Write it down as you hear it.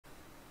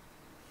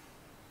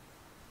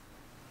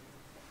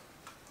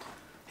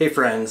Hey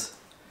friends,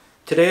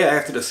 today I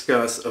have to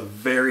discuss a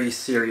very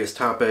serious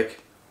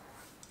topic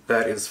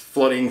that is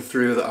flooding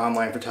through the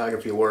online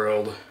photography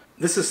world.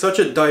 This is such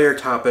a dire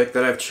topic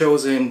that I've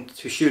chosen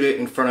to shoot it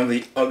in front of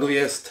the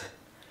ugliest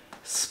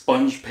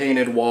sponge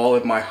painted wall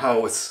in my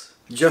house,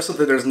 just so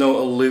that there's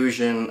no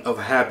illusion of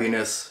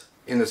happiness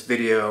in this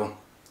video.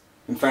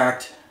 In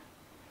fact,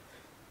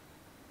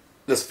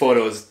 this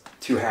photo is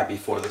too happy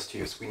for this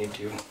too, so we need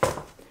to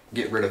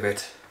get rid of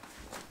it.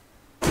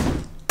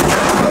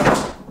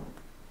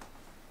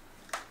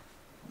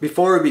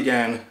 Before we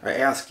begin, I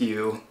ask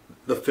you,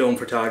 the film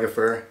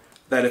photographer,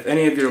 that if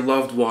any of your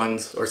loved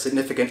ones or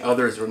significant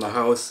others are in the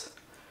house,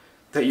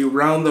 that you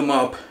round them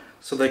up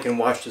so they can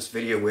watch this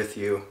video with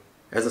you,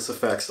 as this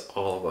affects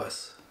all of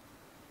us.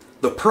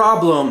 The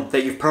problem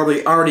that you've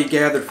probably already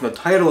gathered from the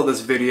title of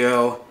this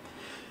video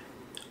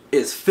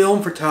is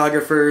film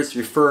photographers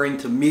referring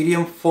to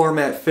medium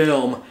format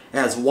film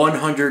as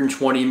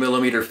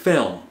 120mm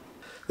film.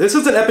 This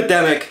is an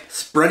epidemic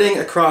spreading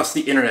across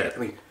the internet. I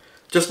mean,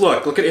 just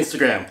look at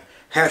Instagram.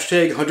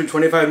 Hashtag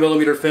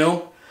 125mm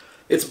film.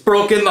 It's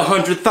broken the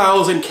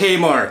 100,000K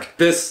mark.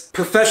 This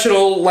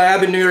professional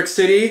lab in New York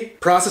City,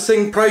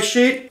 processing price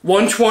sheet,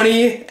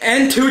 120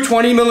 and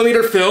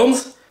 220mm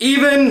films.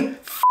 Even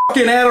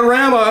fucking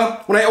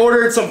Adorama, when I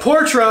ordered some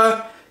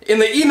Portra, in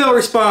the email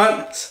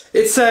response,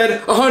 it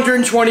said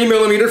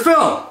 120mm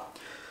film.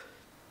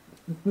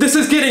 This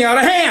is getting out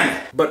of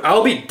hand. But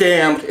I'll be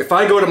damned if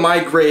I go to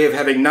my grave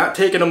having not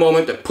taken a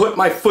moment to put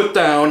my foot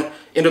down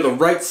into the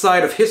right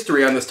side of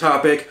history on this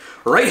topic,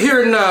 right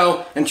here and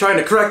now, and trying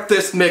to correct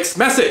this mixed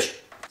message.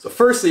 So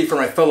firstly, for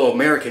my fellow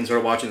Americans who are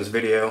watching this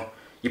video,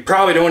 you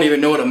probably don't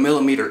even know what a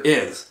millimeter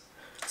is.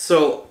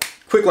 So,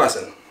 quick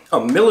lesson. A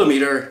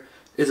millimeter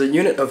is a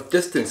unit of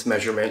distance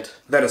measurement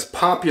that is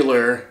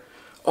popular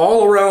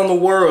all around the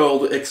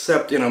world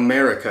except in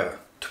America.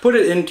 To put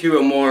it into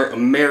a more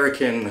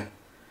American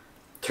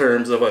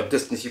terms of a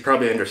distance you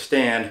probably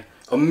understand,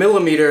 a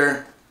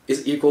millimeter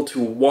is equal to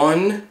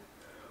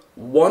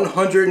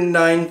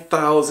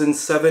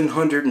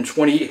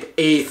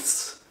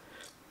 109,728ths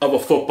of a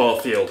football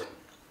field.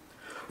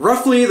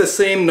 Roughly the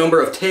same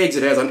number of tags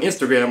it has on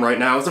Instagram right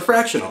now as a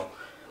fractional.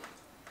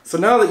 So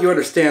now that you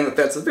understand that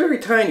that's a very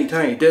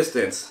tiny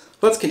distance,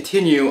 let's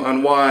continue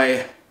on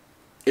why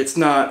it's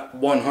not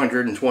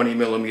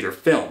 120mm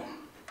film.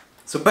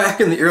 So back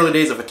in the early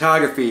days of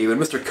photography, when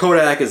Mr.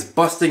 Kodak is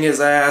busting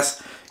his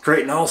ass,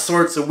 creating all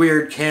sorts of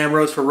weird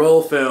cameras for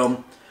roll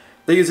film,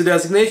 they used a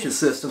designation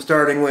system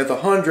starting with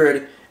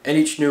 100, and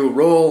each new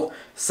roll,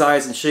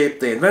 size, and shape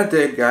they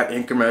invented got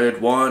incremented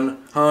 100,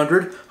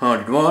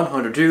 101,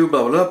 102,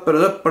 blah blah blah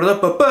blah blah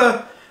blah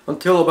blah,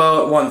 until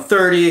about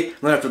 130, and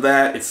then after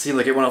that it seemed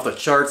like it went off the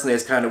charts and they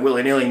just kind of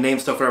willy-nilly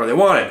named stuff whatever they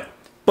wanted.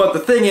 But the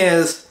thing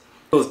is,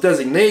 those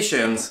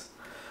designations,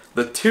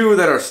 the two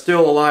that are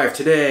still alive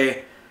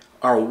today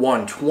are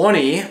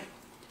 120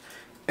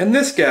 and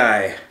this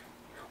guy,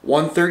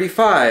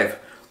 135,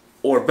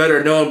 or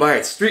better known by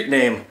its street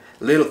name,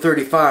 Little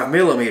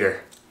 35mm.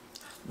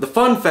 The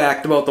fun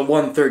fact about the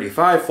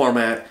 135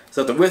 format is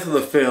that the width of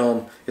the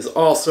film is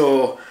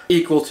also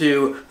equal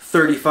to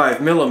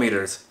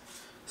 35mm.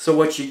 So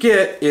what you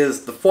get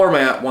is the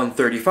format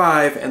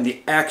 135 and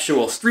the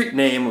actual street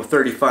name of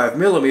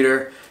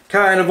 35mm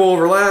kind of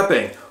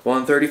overlapping.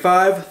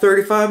 135,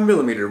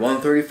 35mm,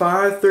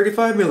 135,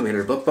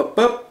 35mm, bup, bup,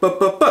 bup, bup,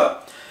 bup,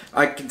 bup.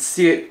 I can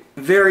see it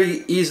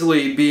very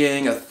easily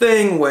being a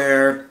thing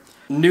where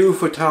new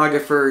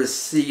photographers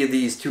see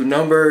these two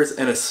numbers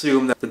and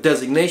assume that the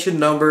designation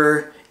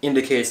number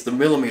indicates the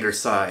millimeter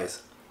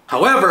size.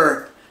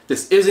 However,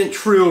 this isn't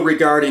true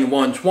regarding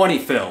 120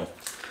 film.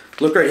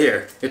 Look right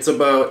here. It's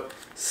about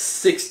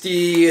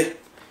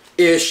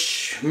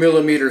 60-ish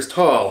millimeters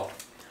tall.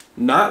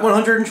 Not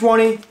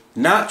 120,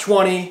 not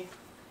 20,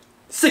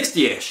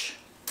 60-ish.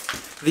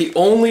 The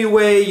only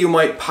way you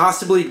might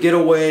possibly get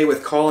away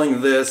with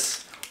calling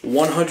this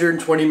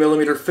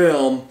 120mm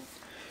film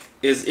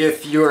is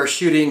if you are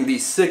shooting the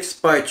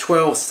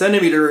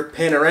 6x12cm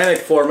panoramic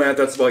format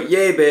that's about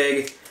yay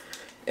big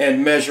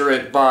and measure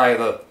it by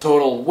the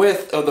total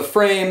width of the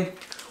frame,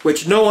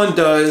 which no one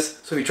does.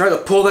 So if you try to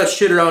pull that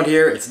shit around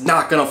here, it's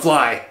not gonna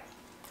fly.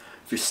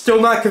 If you're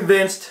still not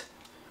convinced,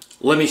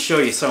 let me show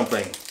you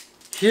something.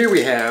 Here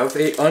we have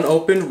an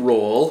unopened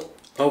roll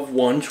of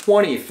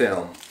 120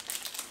 film.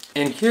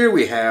 And here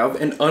we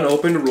have an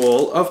unopened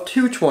roll of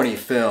 220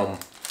 film.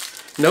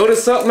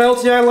 Notice something,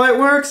 LTI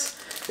Lightworks?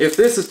 If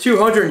this is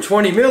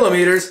 220mm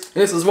and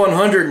this is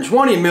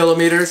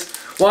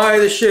 120mm, why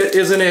the shit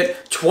isn't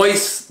it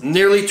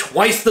nearly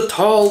twice the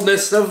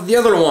tallness of the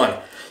other one?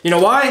 You know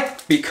why?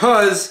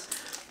 Because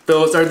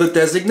those are the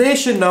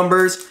designation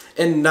numbers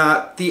and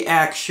not the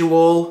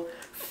actual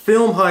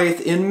film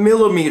height in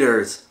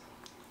millimeters.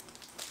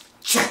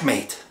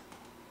 Checkmate!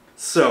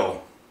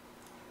 So,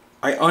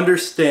 I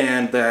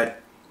understand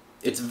that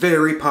it's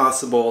very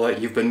possible that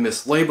you've been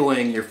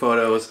mislabeling your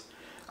photos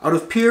out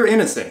of pure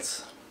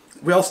innocence.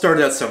 We all start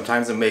out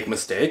sometimes and make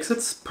mistakes.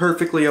 It's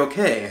perfectly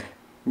okay.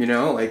 You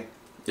know, like,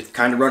 it's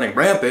kind of running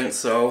rampant,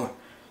 so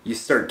You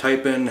start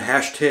typing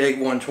hashtag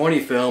 120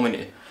 film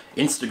and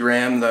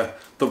Instagram,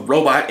 the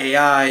robot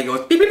AI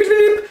goes beep beep beep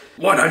beep,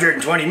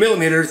 120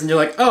 millimeters, and you're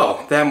like,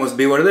 oh, that must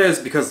be what it is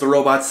because the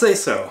robots say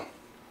so.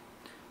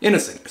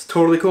 Innocent. It's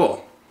totally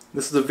cool.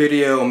 This is a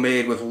video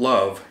made with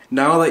love.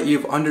 Now that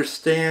you've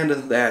understand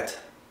that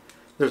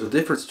there's a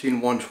difference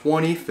between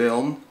 120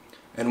 film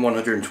and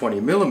 120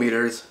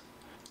 millimeters,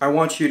 I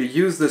want you to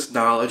use this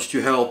knowledge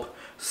to help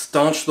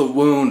staunch the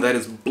wound that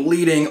is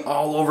bleeding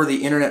all over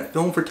the internet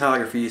film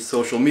photography,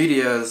 social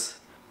medias,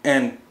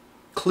 and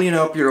clean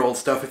up your old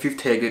stuff if you've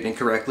tagged it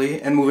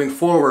incorrectly, and moving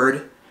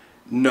forward,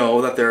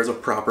 know that there's a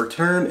proper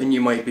term and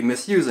you might be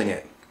misusing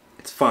it.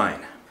 It's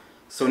fine.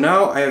 So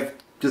now I have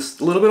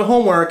just a little bit of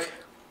homework.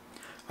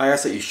 I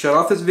ask that you shut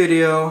off this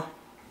video,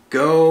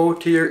 go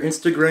to your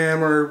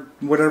Instagram or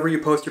whatever you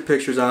post your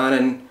pictures on,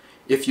 and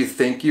if you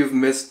think you've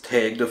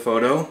mistagged a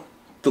photo,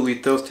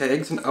 delete those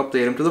tags and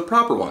update them to the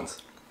proper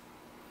ones.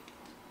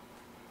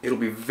 It'll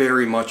be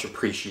very much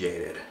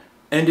appreciated.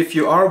 And if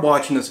you are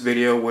watching this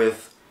video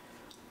with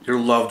your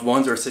loved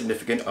ones or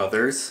significant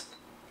others,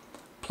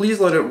 please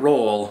let it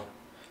roll,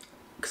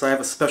 because I have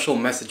a special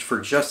message for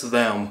just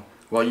them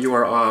while you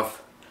are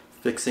off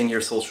fixing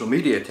your social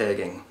media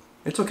tagging.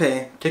 It's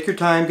okay. Take your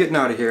time getting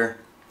out of here.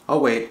 I'll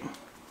wait.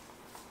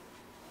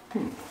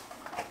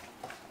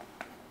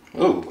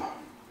 Oh,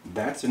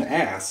 that's an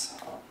ass.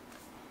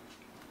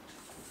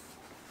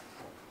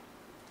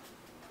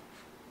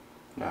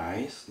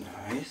 Nice,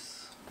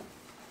 nice.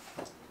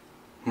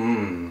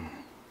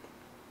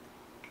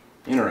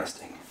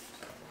 Interesting.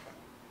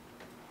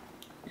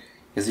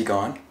 Is he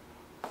gone?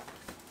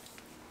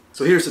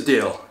 So here's the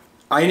deal.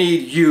 I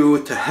need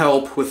you to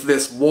help with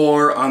this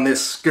war on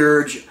this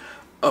scourge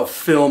of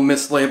film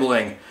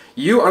mislabeling.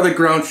 You are the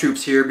ground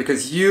troops here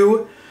because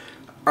you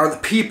are the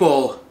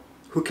people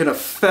who can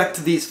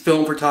affect these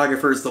film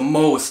photographers the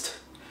most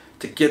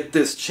to get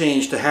this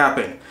change to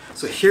happen.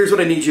 So here's what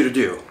I need you to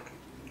do.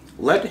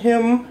 Give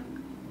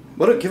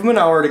him an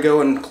hour to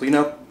go and clean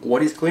up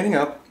what he's cleaning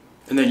up,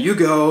 and then you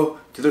go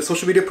to their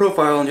social media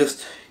profile and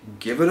just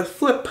give it a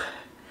flip.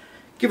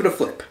 Give it a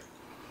flip.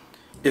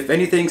 If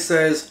anything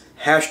says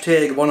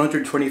hashtag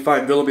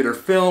 125 millimeter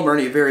film or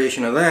any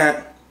variation of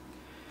that,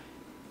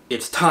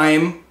 it's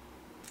time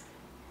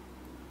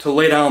to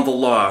lay down the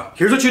law.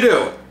 Here's what you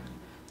do.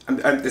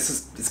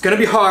 It's gonna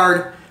be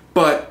hard,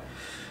 but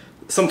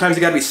sometimes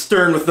you gotta be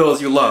stern with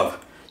those you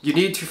love. You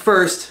need to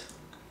first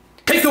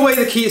take away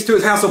the keys to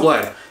his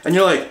Hasselblad, and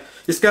you're like,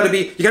 you gotta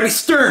be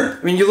stern.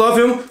 I mean, you love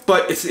him,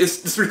 but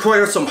this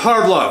requires some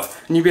hard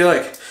love. And you'd be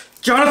like,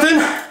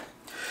 Jonathan,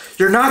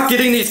 you're not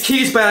getting these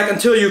keys back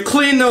until you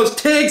clean those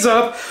tags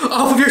up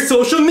off of your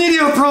social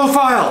media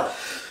profile.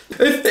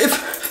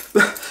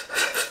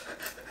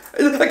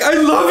 Like, I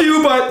love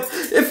you, but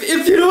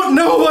if you don't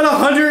know what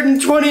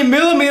 120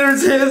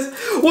 millimeters is,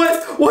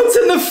 what's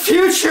in the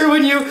future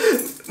when you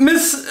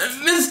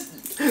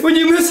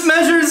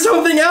mismeasure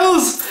something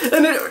else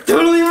and it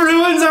totally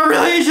ruins our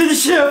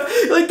relationship?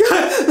 Like,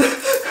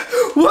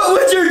 what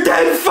would your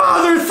dead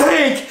father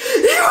think?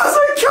 He was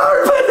a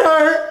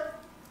carpenter!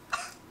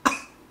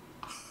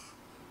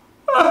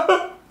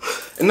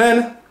 And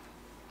then,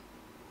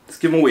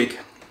 just give him a week.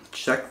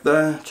 Check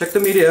the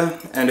media,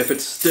 and if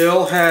it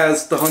still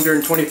has the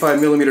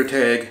 125 millimeter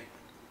tag,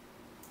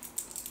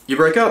 you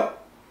break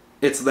up.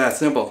 It's that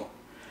simple.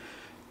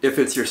 If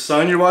it's your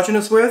son you're watching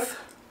this with,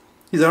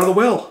 he's out of the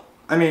will.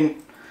 I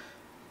mean,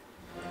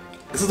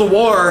 this is a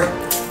war,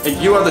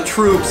 and you are the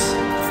troops,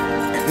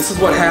 and this is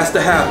what has to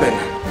happen.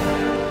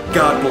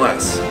 God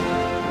bless.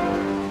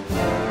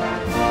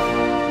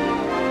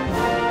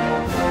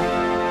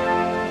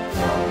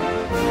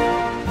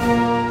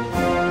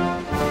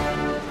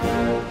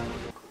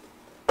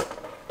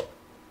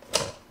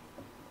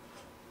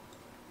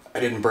 I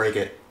didn't break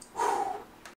it.